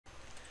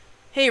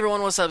Hey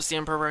everyone, what's up? It's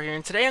TheUnproPro here,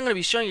 and today I'm going to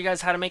be showing you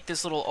guys how to make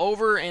this little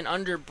over and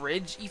under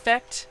bridge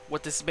effect.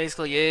 What this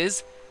basically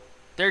is,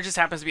 there just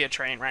happens to be a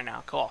train right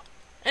now. Cool.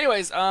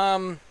 Anyways, I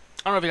don't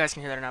know if you guys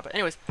can hear that or not, but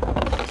anyways,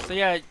 so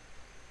yeah,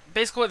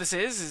 basically what this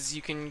is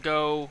you can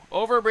go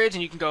over a bridge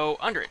and you can go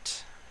under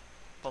it,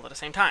 both at the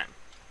same time.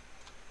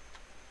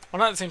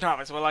 Well, not at the same time,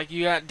 but like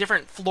you got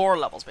different floor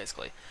levels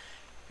basically.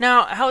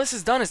 Now, how this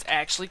is done is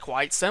actually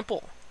quite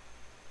simple.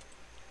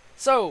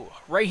 So,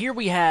 right here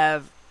we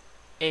have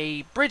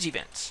a bridge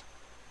event.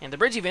 And the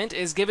bridge event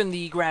is given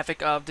the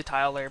graphic of the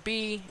tile layer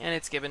B, and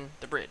it's given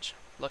the bridge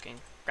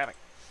looking graphic.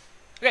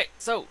 Okay,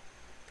 so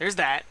there's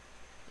that.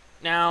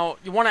 Now,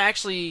 you want to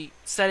actually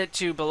set it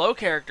to below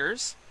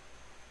characters.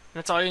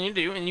 That's all you need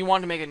to do. And you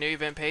want to make a new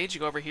event page.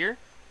 You go over here,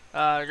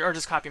 or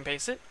just copy and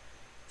paste it.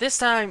 This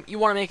time, you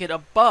want to make it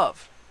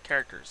above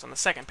characters on the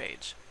second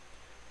page.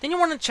 Then you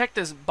want to check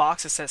this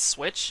box that says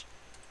switch.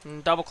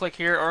 And double click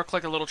here, or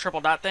click the little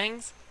triple dot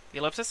things, the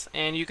ellipsis,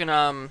 and you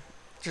can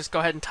just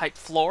go ahead and type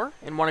floor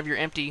in one of your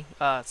empty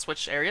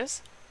switch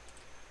areas.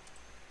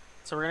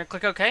 So we're going to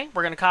click OK.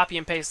 We're going to copy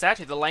and paste that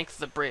to the length of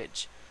the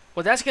bridge.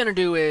 What that's going to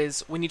do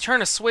is, when you turn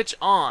a switch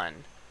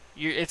on,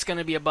 it's going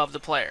to be above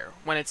the player.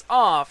 When it's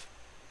off,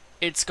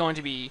 it's going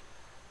to be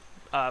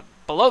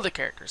below the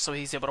character, so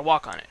he's able to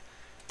walk on it.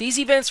 These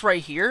events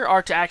right here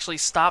are to actually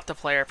stop the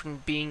player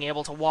from being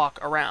able to walk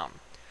around.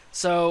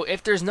 So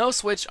if there's no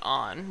switch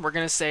on, we're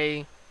going to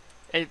set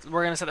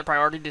the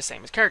priority to the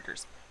same as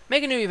characters.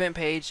 Make a new event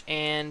page,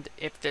 and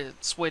if the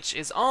switch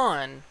is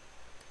on,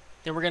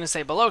 then we're going to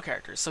say below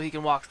characters, so he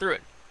can walk through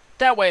it.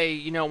 That way,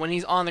 you know, when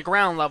he's on the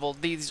ground level,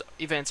 these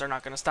events are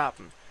not going to stop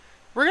him.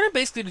 We're going to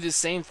basically do the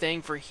same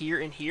thing for here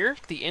and here,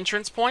 the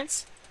entrance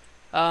points,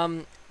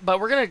 but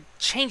we're going to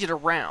change it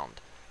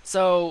around.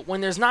 So when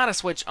there's not a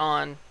switch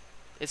on,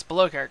 it's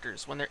below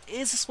characters. When there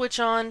is a switch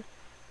on,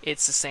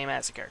 it's the same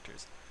as the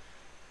characters.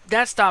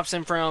 That stops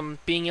him from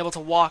being able to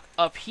walk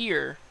up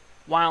here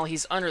while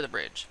he's under the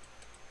bridge.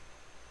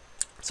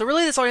 So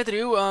really, that's all you have to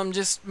do.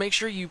 Just make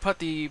sure you put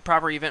the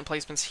proper event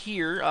placements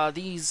here.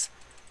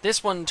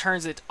 This one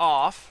turns it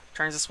off,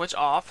 turns the switch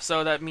off,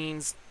 so that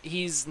means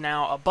he's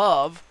now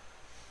above.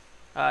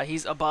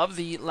 He's above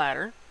the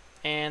ladder,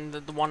 and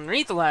the one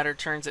underneath the ladder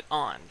turns it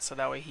on, so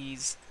that way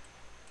he's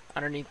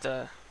underneath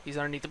the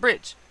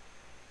bridge.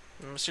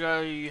 I'm gonna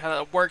show you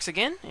how that works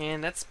again,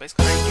 and that's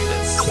basically how you do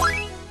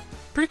this.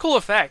 Pretty cool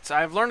effect.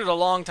 I've learned it a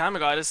long time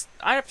ago.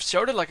 I've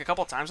showed it like a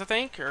couple times, I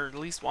think, or at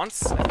least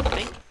once, I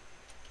think.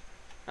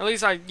 At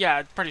least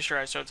I'm pretty sure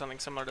I showed something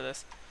similar to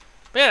this.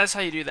 But yeah, that's how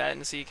you do that,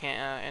 and so you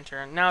can't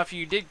enter. Now, if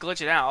you did glitch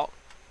it out,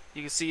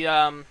 you can see you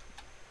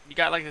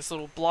got like this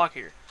little block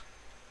here.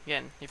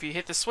 Again, if you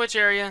hit the switch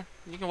area,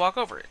 you can walk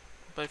over it.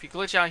 But if you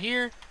glitch out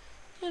here,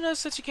 you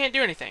notice that you can't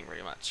do anything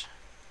very much.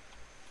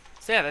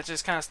 So yeah, that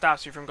just kind of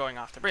stops you from going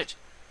off the bridge.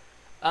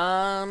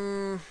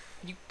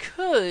 You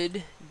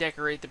could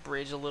decorate the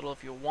bridge a little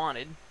if you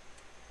wanted.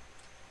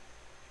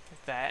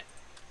 Like that.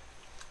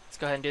 Let's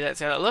go ahead and do that,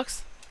 see how that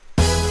looks.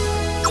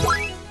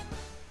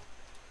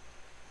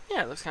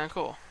 Yeah, it looks kind of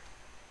cool.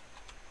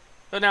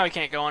 But now we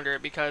can't go under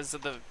it because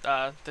of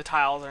the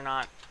tiles are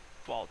not,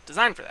 well,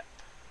 designed for that.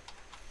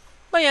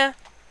 But yeah,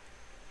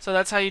 so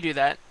that's how you do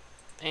that.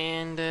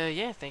 And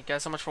yeah, thank you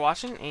guys so much for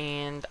watching,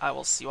 and I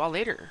will see you all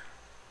later.